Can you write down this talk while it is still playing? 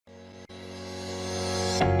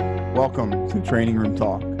Welcome to Training Room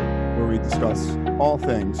Talk, where we discuss all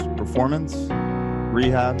things performance,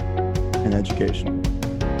 rehab, and education.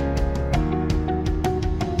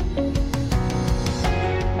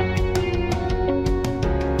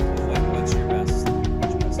 What's your best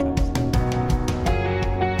test? Why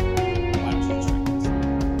don't you just drink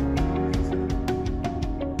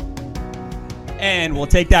this? And we'll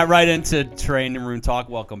take that right into Training Room Talk.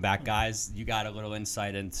 Welcome back, guys. You got a little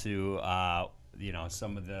insight into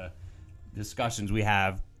some of the discussions we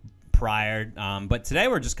have prior, but today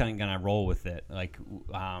we're just kind of gonna roll with it.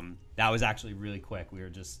 That was actually really quick. We were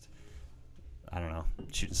just,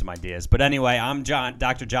 shooting some ideas. But anyway, I'm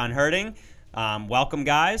Dr. John Herding. Welcome,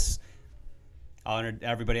 guys. I'll introduce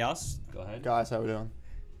everybody else. Go ahead. Guys, how we doing?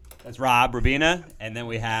 That's Rob Rabina, and then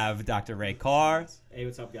we have Dr. Ray Carr. Hey,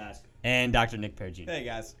 what's up, guys? And Dr. Nick Perugino. Hey,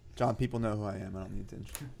 guys. John, people know who I am. I don't need to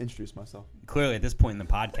introduce myself. Clearly, at this point in the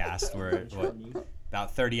podcast, we're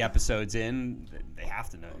about 30 episodes in. They have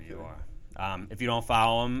to know who you are. If you don't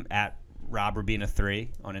follow him, at RobRabina3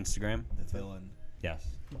 on Instagram. The villain. Yes.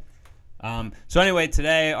 So anyway,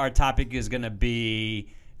 today our topic is going to be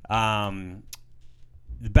the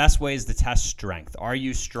best ways to test strength. Are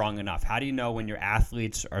you strong enough? How do you know when your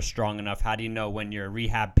athletes are strong enough? How do you know when your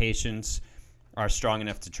rehab patients are strong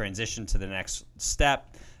enough to transition to the next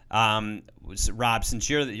step? Rob, since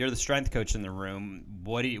you're the strength coach in the room,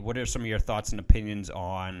 what are some of your thoughts and opinions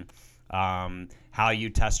on how you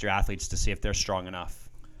test your athletes to see if they're strong enough?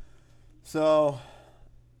 So,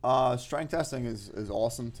 strength testing is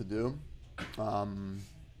awesome to do.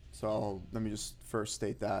 So let me just first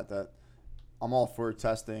state that I'm all for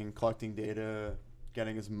testing, collecting data,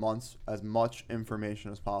 getting as much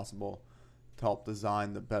information as possible to help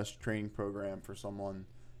design the best training program for someone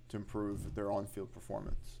to improve their on-field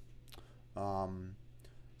performance.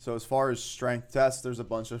 So as far as strength tests, there's a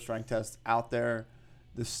bunch of strength tests out there.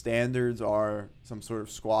 The standards are some sort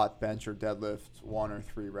of squat, bench, or deadlift 1 or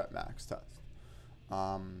 3 rep max test.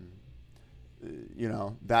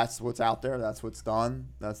 That's what's out there. That's what's done.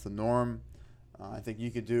 That's the norm. I think you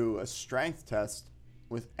could do a strength test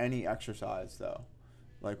with any exercise, though.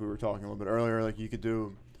 Like we were talking a little bit earlier, like you could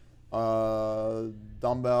do dumbbell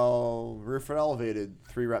rear foot elevated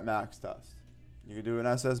 3 rep max test. You could do an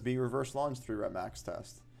SSB reverse lunge 3 rep max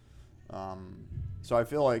test. So I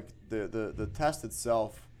feel like the test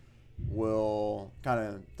itself will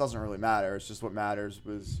doesn't really matter. It's just what matters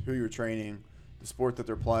is who you're training, the sport that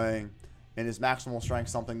they're playing, and is maximal strength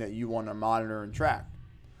something that you want to monitor and track.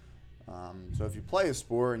 So if you play a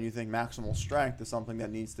sport and you think maximal strength is something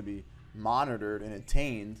that needs to be monitored and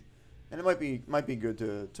attained, and it might be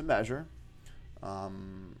good to measure.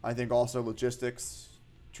 I think also logistics,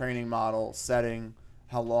 training model, setting,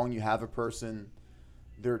 how long you have a person,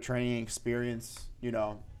 their training experience.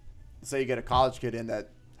 Say you get a college kid in that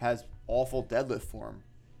has awful deadlift form.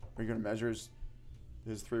 Are you going to measure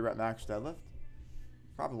his 3 rep max deadlift?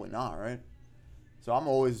 Probably not, right? So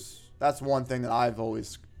that's one thing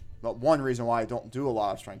that one reason why I don't do a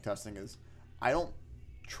lot of strength testing is I don't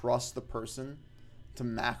trust the person to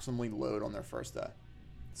maximally load on their first day,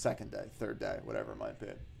 second day, third day, whatever it might be.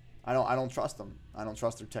 I don't trust them. I don't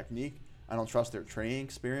trust their technique. I don't trust their training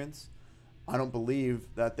experience. I don't believe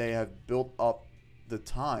that they have built up the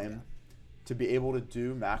time to be able to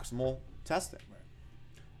do maximal testing.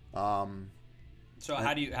 Right. So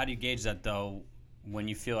how do you gauge that though? When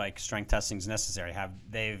you feel like strength testing is necessary,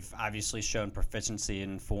 they've obviously shown proficiency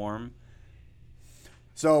in form.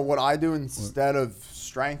 So what I do instead of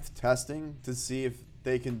strength testing to see if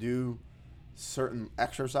they can do certain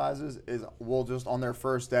exercises is we'll just on their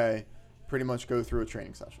first day pretty much go through a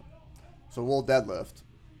training session. So we'll deadlift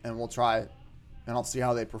and we'll try and I'll see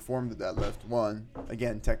how they perform the deadlift. One,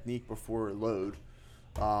 again, technique before load.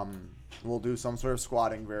 We'll do some sort of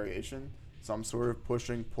squatting variation, some sort of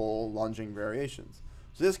pushing, pull, lunging variations.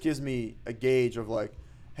 So this gives me a gauge of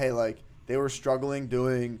they were struggling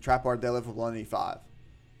doing trap bar deadlift with 185.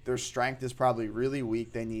 Their strength is probably really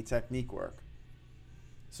weak. They need technique work.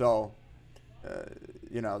 So,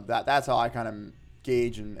 that's how I kind of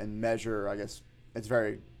gauge and measure. I guess it's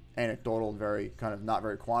very anecdotal, very kind of not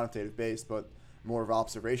very quantitative based, but more of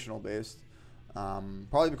observational based.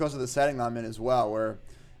 Probably because of the setting that I'm in as well, where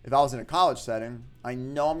if I was in a college setting, I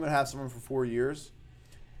know I'm going to have someone for 4 years,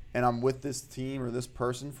 and I'm with this team or this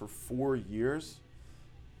person for 4 years.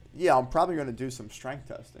 Yeah, I'm probably going to do some strength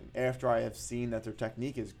testing after I have seen that their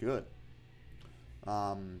technique is good.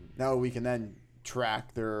 Now we can then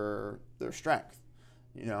track their strength,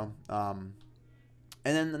 And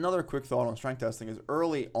then another quick thought on strength testing is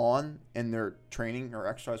early on in their training or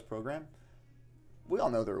exercise program, we all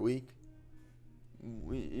know they're weak.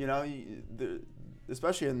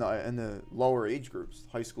 especially in the lower age groups,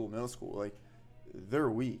 high school, middle school, like they're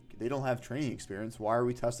weak. They don't have training experience. Why are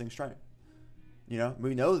we testing strength? You know,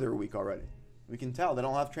 we know they're weak already. We can tell they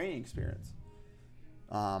don't have training experience.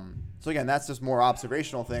 So again, that's just more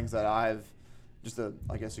observational things that I've just,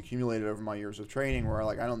 I guess, accumulated over my years of training, where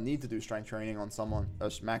like I don't need to do strength training on someone,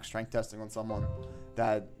 max strength testing on someone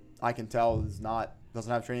that I can tell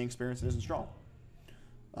doesn't have training experience and isn't strong.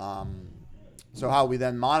 So how we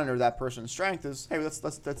then monitor that person's strength is, hey,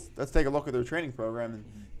 let's take a look at their training program and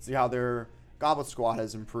see how their goblet squat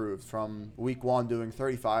has improved from week 1 doing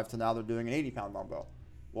 35 to now they're doing an 80-pound dumbbell.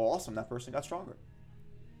 Well, awesome, that person got stronger.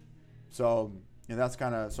 So that's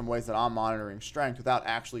kind of some ways that I'm monitoring strength without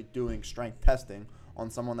actually doing strength testing on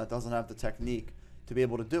someone that doesn't have the technique to be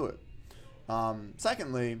able to do it.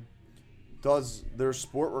 Secondly, does their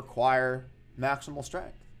sport require maximal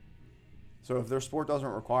strength? So if their sport doesn't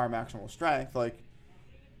require maximal strength, like,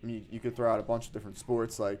 I mean, you could throw out a bunch of different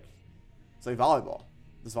sports, like, say volleyball.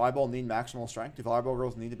 Does volleyball need maximal strength? Do volleyball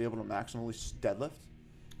girls need to be able to maximally deadlift?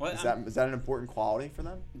 Well, is that an important quality for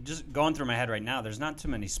them? Just going through my head right now, there's not too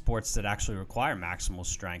many sports that actually require maximal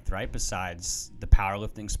strength, right? Besides the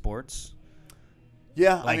powerlifting sports.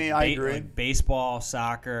 Yeah, like I agree. Like baseball,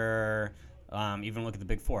 soccer, even look at the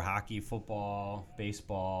big four: hockey, football,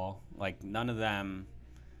 baseball. Like none of them.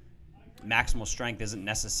 Maximal strength isn't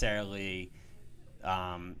necessarily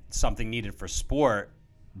something needed for sport,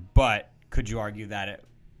 but could you argue that it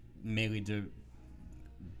may lead to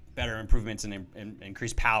better improvements in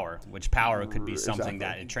increased power, which power could be something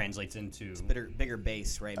that it translates into. It's bigger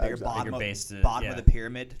base, right? Bigger bottom of the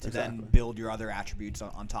pyramid to then build your other attributes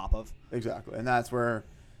on top of. Exactly. And that's where,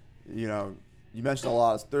 you mentioned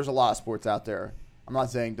there's a lot of sports out there. I'm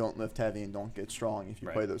not saying don't lift heavy and don't get strong if you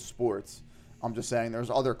play those sports. I'm just saying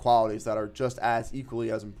there's other qualities that are just as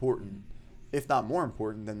equally as important, if not more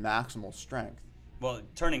important, than maximal strength. Well,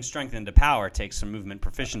 turning strength into power takes some movement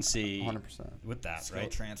proficiency 100%. with that, skill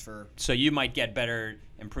right? transfer. So you might get better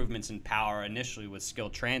improvements in power initially with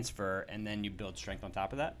skill transfer, and then you build strength on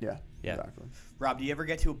top of that? Yeah, exactly. Rob, do you ever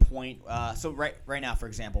get to a point, so right now, for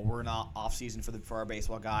example, we're in off season for our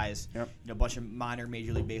baseball guys, a bunch of minor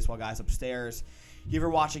Major League Baseball guys upstairs. You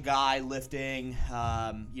ever watch a guy lifting,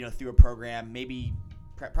 through a program, maybe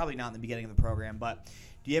probably not in the beginning of the program, but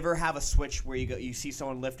do you ever have a switch where you see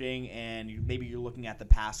someone lifting and maybe you're looking at the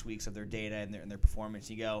past weeks of their data and their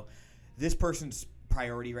performance, you go, this person's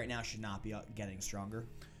priority right now should not be getting stronger?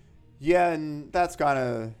 Yeah, and that's kind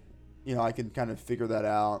of, I can kind of figure that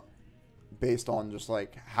out based on just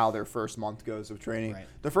like how their first month goes of training. Right.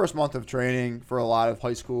 The first month of training for a lot of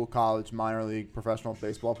high school, college, minor league, professional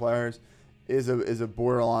baseball players is a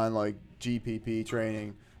borderline like GPP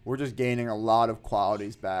training. We're just gaining a lot of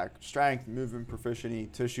qualities back: strength, movement proficiency,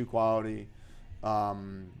 tissue quality,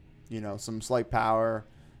 some slight power.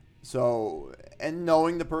 So, and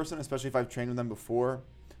knowing the person, especially if I've trained with them before,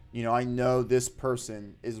 I know this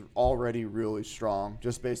person is already really strong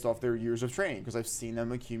just based off their years of training, because I've seen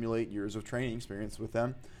them accumulate years of training experience with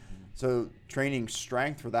them. So training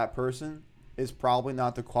strength for that person is probably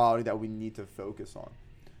not the quality that we need to focus on.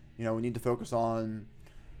 We need to focus on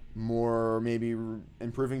more maybe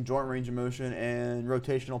improving joint range of motion and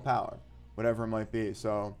rotational power, whatever it might be.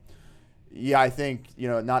 So, yeah, I think,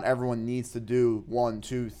 not everyone needs to do 1,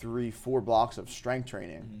 2, 3, 4 blocks of strength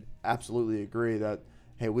training. Mm-hmm. Absolutely agree that,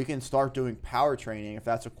 hey, we can start doing power training if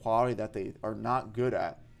that's a quality that they are not good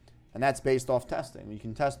at. And that's based off testing. You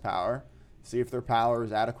can test power, see if their power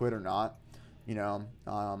is adequate or not,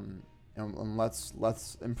 and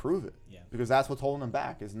let's improve it. Yeah. Because that's what's holding them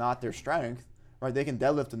back is not their strength. Right, they can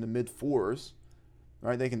deadlift in the mid-4s,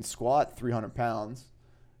 right? They can squat 300 pounds,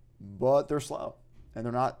 but they're slow, and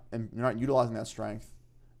they're not utilizing that strength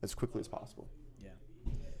as quickly as possible. Yeah.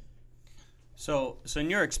 So in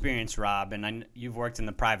your experience, Rob, and you've worked in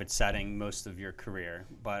the private setting most of your career,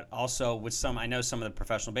 but also with I know some of the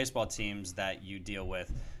professional baseball teams that you deal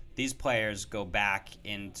with, these players go back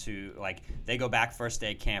into they go back first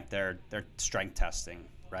day of camp, they're strength testing,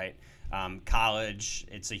 right? College,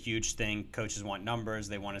 it's a huge thing. Coaches want numbers.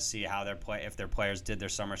 They want to see how if their players did their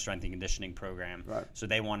summer strength and conditioning program. Right. So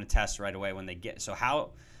they want to test right away when they get. So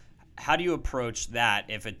how do you approach that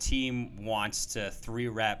if a team wants to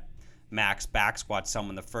 3-rep max back squat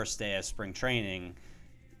someone the first day of spring training?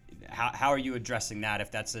 How are you addressing that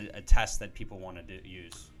if that's a test that people want to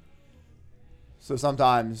use? So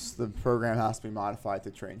sometimes the program has to be modified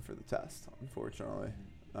to train for the test, unfortunately.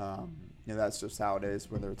 That's just how it is,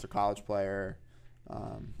 whether it's a college player,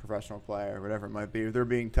 professional player, whatever it might be. If they're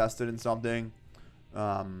being tested in something,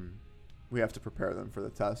 we have to prepare them for the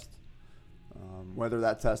test. Whether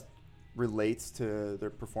that test relates to their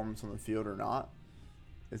performance on the field or not,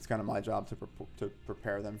 it's kind of my job to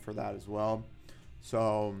prepare them for that as well.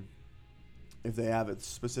 So if they have a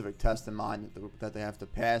specific test in mind that they have to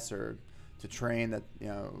pass or to train, that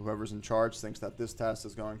whoever's in charge thinks that this test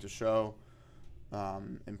is going to show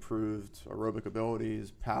improved aerobic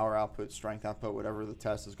abilities, power output, strength output, whatever the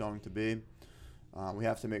test is going to be, we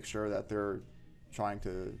have to make sure that they're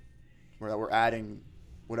we're adding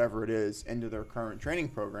whatever it is into their current training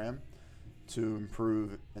program to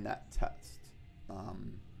improve in that test.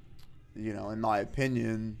 In my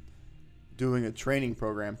opinion, doing a training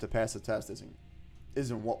program to pass a test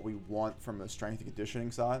isn't what we want from a strength and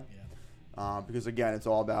conditioning side. Yeah. Because again, it's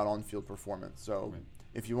all about on-field performance. So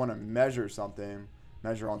if you want to measure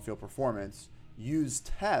on-field performance, use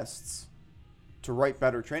tests to write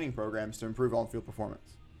better training programs to improve on-field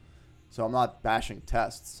performance. So I'm not bashing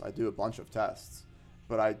tests. I do a bunch of tests,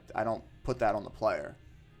 but I don't put that on the player.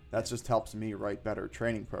 That just helps me write better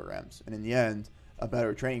training programs. And in the end, a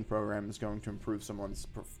better training program is going to improve someone's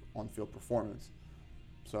on-field performance.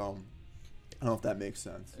 So I don't know if that makes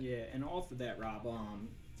sense. Yeah, and off of that, Rob,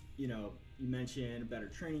 you mentioned a better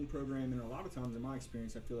training program, and a lot of times in my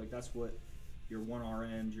experience, I feel like that's what your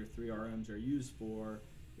 1RMs, your 3RMs are used for,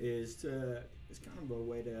 is kind of a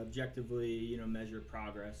way to objectively, measure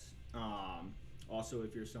progress. Also,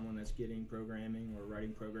 if you're someone that's getting programming or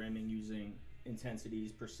writing programming using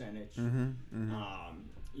intensities, percentage,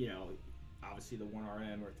 obviously the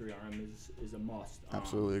 1RM or 3RM is a must.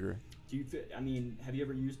 Absolutely agree. Have you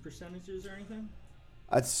ever used percentages or anything?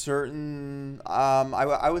 At certain,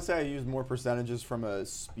 I would say I use more percentages from a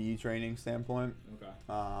speed training standpoint. Okay.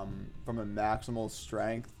 From a maximal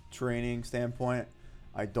strength training standpoint,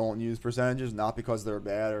 I don't use percentages, not because they're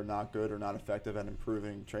bad or not good or not effective at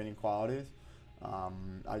improving training qualities.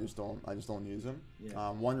 I just don't use them.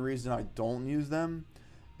 Yeah. One reason I don't use them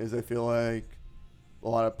is I feel like a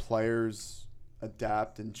lot of players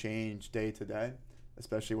adapt and change day to day,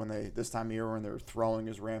 especially when this time of year when their throwing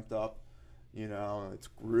is ramped up. It's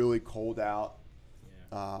really cold out.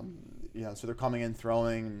 Yeah. So they're coming in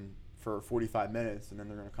throwing for 45 minutes, and then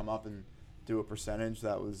they're going to come up and do a percentage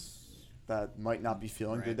that might not be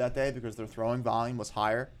feeling good that day because their throwing volume was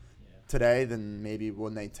higher today than maybe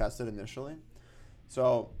when they tested initially.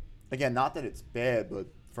 So, again, not that it's bad, but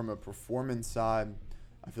from a performance side,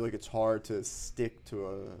 I feel like it's hard to stick to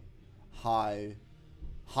a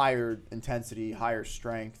higher intensity, higher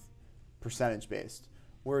strength, percentage based.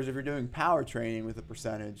 Whereas if you're doing power training with a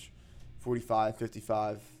percentage, 45,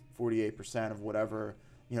 55, 48% of whatever,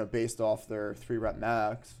 based off their 3-rep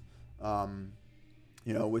max,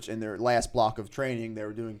 which in their last block of training, they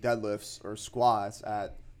were doing deadlifts or squats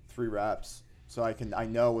at 3 reps. So I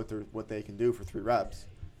know what they can do for 3 reps.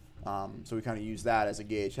 So we kind of use that as a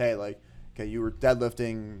gauge. Hey, you were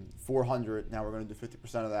deadlifting 400. Now we're going to do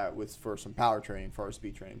 50% of that for some power training for our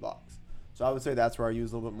speed training blocks. So I would say that's where I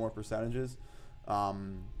use a little bit more percentages. But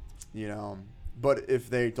if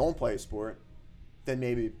they don't play a sport, then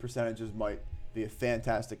maybe percentages might be a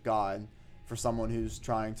fantastic guide for someone who's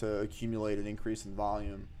trying to accumulate an increase in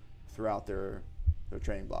volume throughout their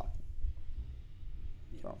training block.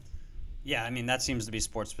 So. Yeah, that seems to be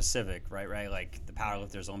sport specific, right? Like the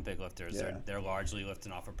powerlifters, Olympic lifters, they're largely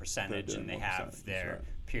lifting off a percentage, and they have their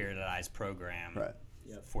periodized program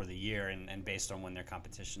for the year, and based on when their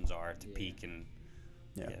competitions are to peak and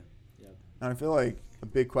And I feel like a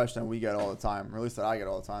big question that we get all the time, or at least that I get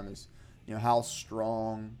all the time, is, how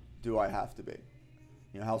strong do I have to be?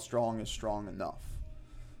 How strong is strong enough?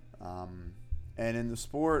 And in the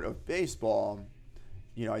sport of baseball,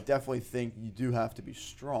 I definitely think you do have to be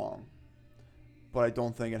strong, but I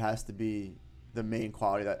don't think it has to be the main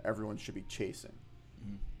quality that everyone should be chasing.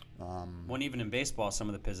 When even in baseball, some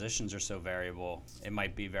of the positions are so variable, it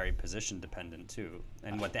might be very position dependent too,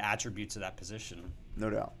 and what the attributes of that position. No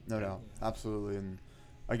doubt, absolutely. And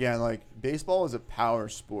again, baseball is a power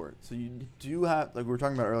sport, so you do have, like we were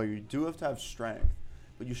talking about earlier, you do have to have strength,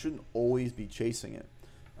 but you shouldn't always be chasing it.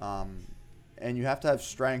 And you have to have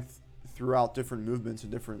strength throughout different movements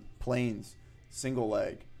and different planes, single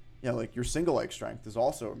leg. Your single leg strength is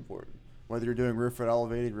also important. Whether you're doing rear foot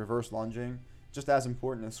elevated, reverse lunging, just as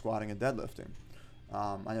important as squatting and deadlifting.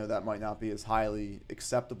 I know that might not be as highly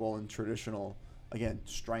acceptable in traditional, again,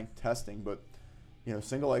 strength testing, but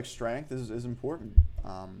single leg strength is important.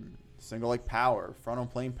 Single leg power, frontal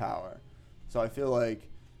plane power. So I feel like,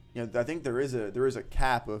 I think there is a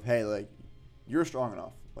cap of, hey, you're strong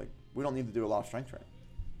enough. We don't need to do a lot of strength training.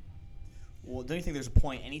 Well, don't you think there's a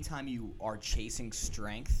point anytime you are chasing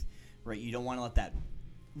strength, right? You don't want to let that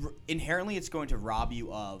inherently it's going to rob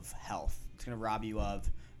you of health. It's going to rob you of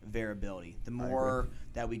variability. The more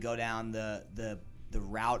that we go down the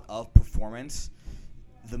route of performance,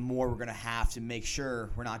 the more we're going to have to make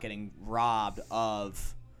sure we're not getting robbed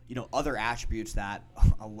of, other attributes that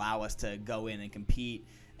allow us to go in and compete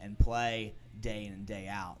and play day in and day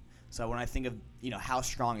out. So when I think of, how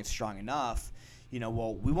strong it's strong enough,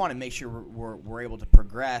 well, we want to make sure we're able to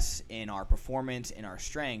progress in our performance, in our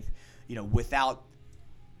strength, without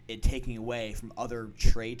it taking away from other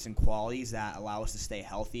traits and qualities that allow us to stay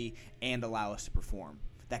healthy and allow us to perform.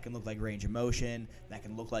 That can look like range of motion, that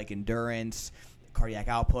can look like endurance, cardiac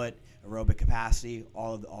output, aerobic capacity,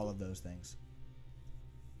 all of those things.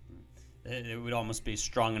 It would almost be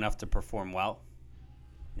strong enough to perform well.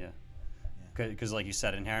 Yeah. Because like you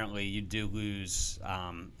said, inherently you do lose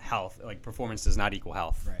health. Like performance does not equal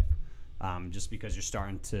health. Right. Just because you're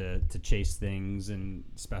starting to chase things and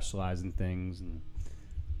specialize in things. And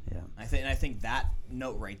yeah. I think that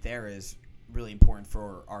note right there is really important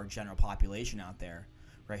for our general population out there,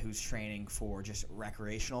 right, who's training for just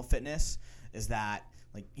recreational fitness, is that,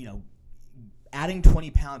 adding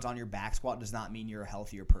 20 pounds on your back squat does not mean you're a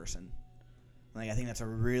healthier person. I think that's a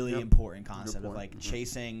really important concept of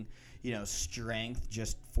chasing, strength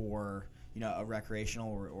just for, a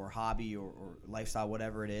recreational or hobby or lifestyle,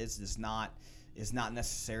 whatever it is not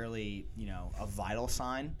necessarily, a vital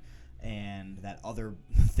sign, and that other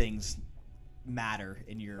things matter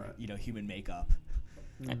in your, human makeup.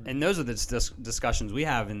 And those are the discussions we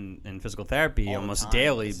have in physical therapy almost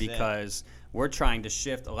daily, because we're trying to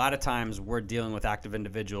shift. A lot of times we're dealing with active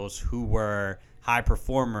individuals who were high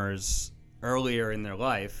performers earlier in their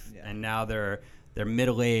life, and now they're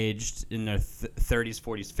middle-aged in their 30s,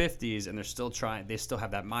 40s, 50s, and they still have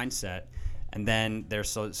that mindset, and then they're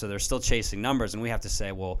still chasing numbers, and we have to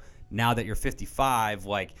say, well, now that you're 55,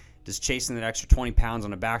 does chasing that extra 20 pounds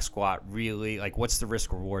on a back squat really, what's the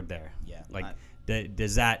risk reward there?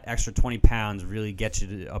 Does that extra 20 pounds really get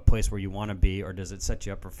you to a place where you want to be, or does it set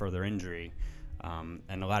you up for further injury?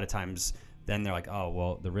 And a lot of times then they're like, oh,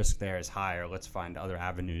 well, the risk there is higher. Let's find other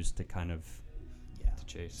avenues to kind of to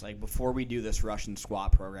chase. It's before we do this Russian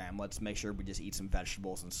squat program, let's make sure we just eat some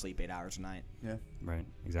vegetables and sleep 8 hours a night. Yeah. Right,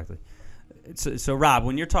 exactly. So Rob,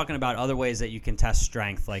 when you're talking about other ways that you can test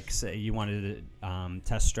strength, like say you wanted to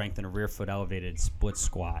test strength in a rear foot elevated split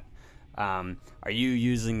squat, are you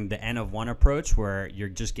using the N of 1 approach where you're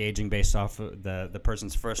just gauging based off of the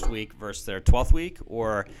person's first week versus their 12th week,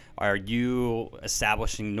 or are you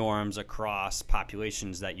establishing norms across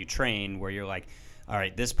populations that you train where you're like, all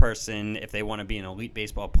right, this person, if they want to be an elite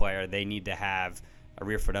baseball player, they need to have a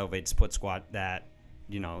rear foot elevated split squat that,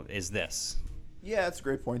 is this? Yeah, that's a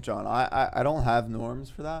great point, John. I don't have norms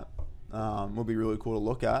for that. Would be really cool to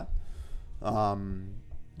look at.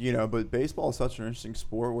 But baseball is such an interesting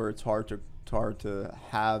sport where it's hard to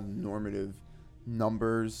have normative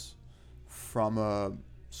numbers from a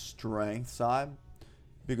strength side,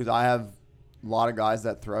 because I have a lot of guys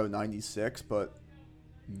that throw 96, but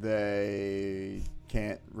they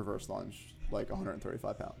can't reverse lunge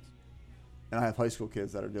 135 pounds. And I have high school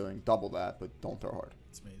kids that are doing double that, but don't throw hard.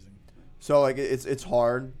 It's amazing. So it's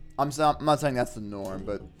hard. I'm not saying that's the norm,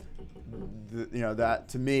 but that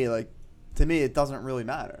to me it doesn't really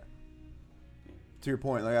matter. To your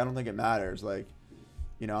point, I don't think it matters. I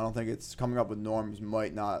don't think it's coming up with norms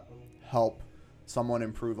might not help someone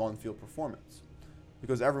improve on-field performance,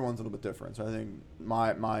 because everyone's a little bit different. So I think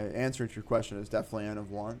my answer to your question is definitely N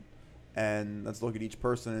of 1, and let's look at each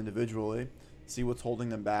person individually, see what's holding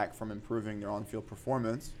them back from improving their on-field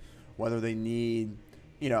performance, whether they need.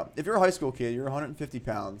 If you're a high school kid, you're 150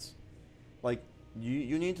 pounds,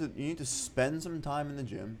 you need to spend some time in the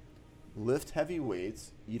gym, lift heavy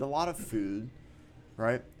weights, eat a lot of food,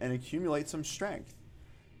 right, and accumulate some strength.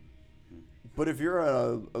 But if you're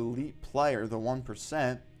an elite player, the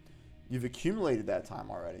 1%, you've accumulated that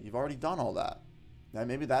time already. You've already done all that. Now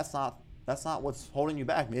maybe that's not what's holding you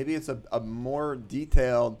back. Maybe it's a more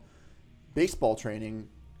detailed baseball training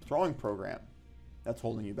throwing program that's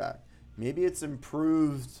holding you back. Maybe it's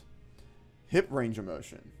improved hip range of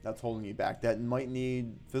motion that's holding you back. That might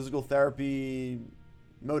need physical therapy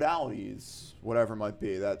modalities, whatever it might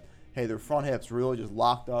be. That, hey, their front hip's really just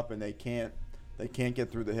locked up and they can't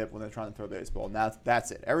get through the hip when they're trying to throw baseball. And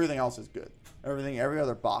that's it. Everything else is good. Every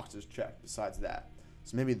other box is checked besides that.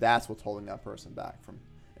 So maybe that's what's holding that person back from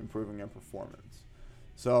improving their performance.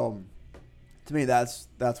 So to me, that's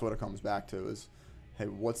what it comes back to is, hey,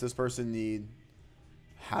 what's this person need?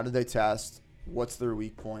 How do they test? What's their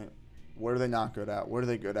weak point? What are they not good at? What are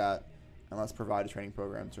they good at? And let's provide a training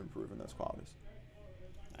program to improve in those qualities.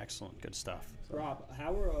 Excellent. Good stuff. Rob,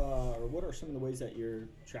 what are some of the ways that you're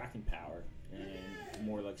tracking power and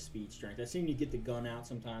more like speed strength. I've seen you get the gun out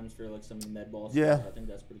sometimes for like some of the med balls. Yeah. I think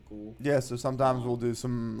that's pretty cool. Yeah, so sometimes we'll do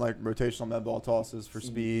some like rotational med ball tosses for Seen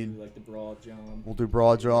you speed. do, like the broad jump. We'll do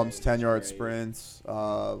broad jumps, Yeah, 10-yard great. sprints.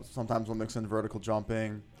 Sometimes we'll mix in vertical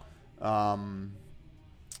jumping.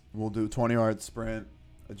 We'll do 20-yard sprint,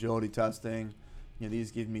 agility testing. You know,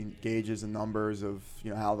 these give me gauges and numbers of,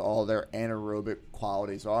 you know, how all their anaerobic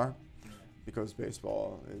qualities are, because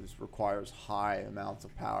baseball requires high amounts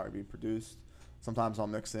of power to be produced. Sometimes I'll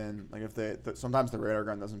mix in, like if sometimes the radar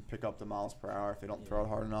gun doesn't pick up the miles per hour if they don't throw it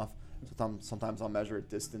hard enough. Sometimes I'll measure a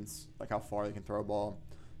distance, like how far they can throw a ball,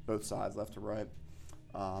 both sides, left to right.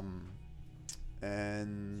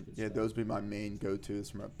 And yeah, those would be my main go-tos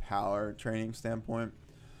from a power training standpoint.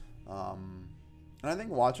 And I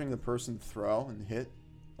think watching the person throw and hit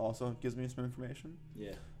also gives me some information.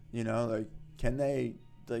 Yeah. You know, like, can they,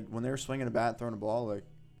 like, when they're swinging a bat, throwing a ball, like,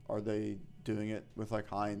 are they doing it with, like,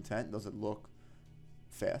 high intent? Does it look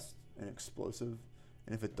fast and explosive?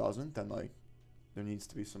 And if it doesn't, then, like, there needs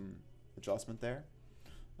to be some adjustment there.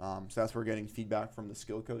 So that's where getting feedback from the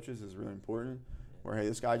skill coaches is really important. Where, hey,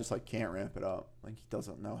 this guy just, like, can't ramp it up. Like, he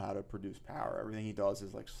doesn't know how to produce power. Everything he does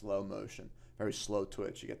is, like, slow motion, very slow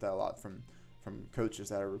twitch. You get that a lot from coaches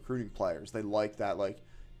that are recruiting players. They like that, like,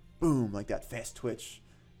 boom, like that fast twitch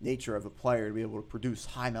nature of a player to be able to produce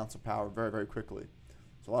high amounts of power very, very quickly.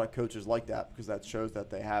 So a lot of coaches like that because that shows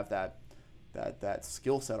that they have that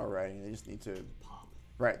skill set already. And they just need to Pop.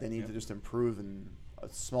 Right, they need to just improve, and a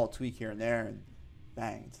small tweak here and there, and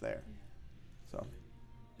bang, it's there.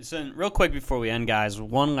 So real quick before we end, guys,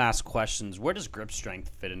 one last question. Where does grip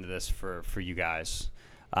strength fit into this for you guys?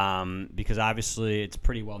 Because obviously it's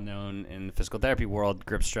pretty well known in the physical therapy world,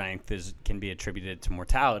 grip strength can be attributed to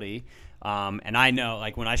mortality. And I know,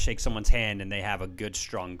 like, when I shake someone's hand and they have a good,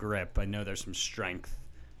 strong grip, I know there's some strength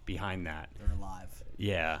behind that. They're alive.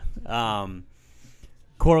 Yeah.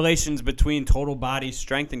 Correlations between total body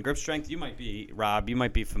strength and grip strength. Rob, you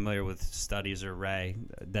might be familiar with studies, or Ray,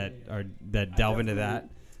 that delve into that.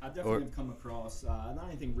 I've definitely come across, not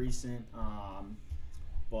anything recent,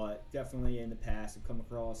 but definitely in the past I've come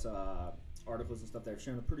across articles and stuff that have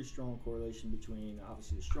shown a pretty strong correlation between,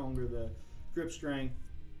 obviously, the stronger the grip strength,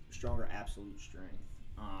 the stronger absolute strength,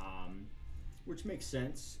 which makes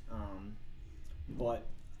sense. But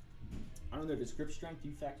I don't know, does grip strength, do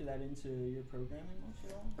you factor that into your programming much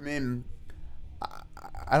at all? I mean,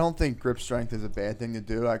 I don't think grip strength is a bad thing to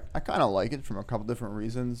do. I kind of like it from a couple different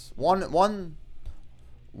reasons. One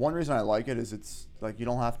reason I like it is it's like you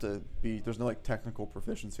don't have to there's no like technical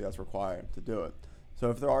proficiency that's required to do it. So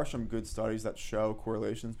if there are some good studies that show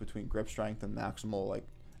correlations between grip strength and maximal, like,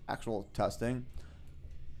 actual testing,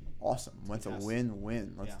 awesome. It's a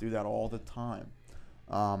win-win. Let's do that all the time.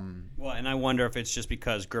 Well, and I wonder if it's just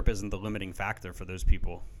because grip isn't the limiting factor for those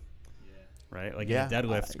people. Yeah. Right? Like in a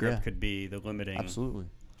deadlift, grip could be the limiting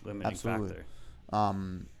factor.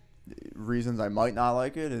 Reasons I might not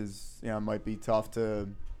like it is, you know, it might be tough to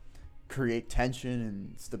create tension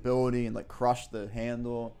and stability and, like, crush the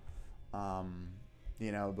handle,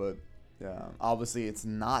 you know, but obviously it's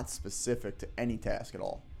not specific to any task at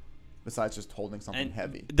all besides just holding something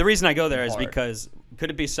heavy. The reason I go there is because could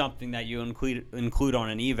it be something that you include on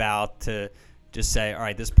an eval to just say, all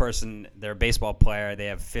right, this person, they're a baseball player, they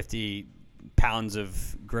have 50 pounds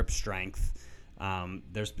of grip strength.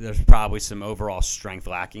 There's probably some overall strength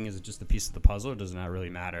lacking. Is it just a piece of the puzzle, or does it not really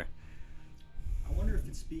matter? I wonder if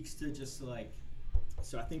it speaks to just like,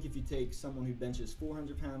 so I think if you take someone who benches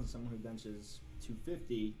 400 pounds and someone who benches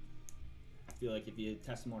 250, I feel like if you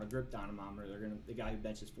test them on a grip dynamometer, the guy who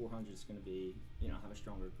benches 400 is gonna be, you know, have a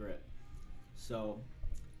stronger grip. So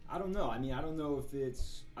I don't know. I mean, I don't know if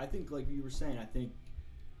it's, I think like you were saying, I think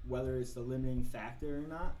whether it's the limiting factor or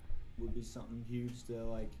not would be something huge to,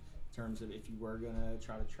 like, in terms of if you were gonna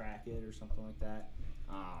try to track it or something like that.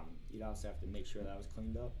 You'd obviously have to make sure that was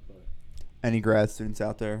cleaned up, but. Any grad students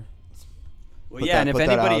out there? Well, and if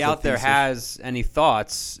anybody out there has any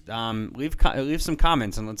thoughts, leave some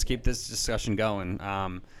comments and let's keep this discussion going.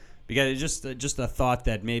 Because it's just a thought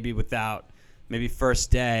that maybe first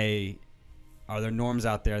day, are there norms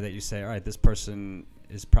out there that you say, all right, this person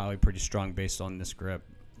is probably pretty strong based on this grip,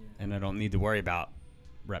 and I don't need to worry about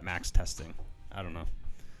rep max testing. I don't know.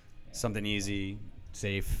 Something easy,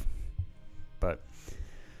 safe, but.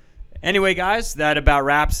 Anyway, guys, that about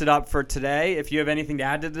wraps it up for today. If you have anything to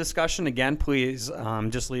add to the discussion, again, please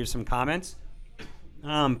just leave some comments.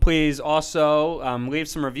 Please also leave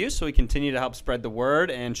some reviews so we continue to help spread the word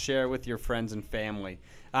and share with your friends and family.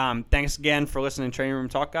 Thanks again for listening to Training Room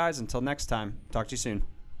Talk, guys. Until next time, talk to you soon.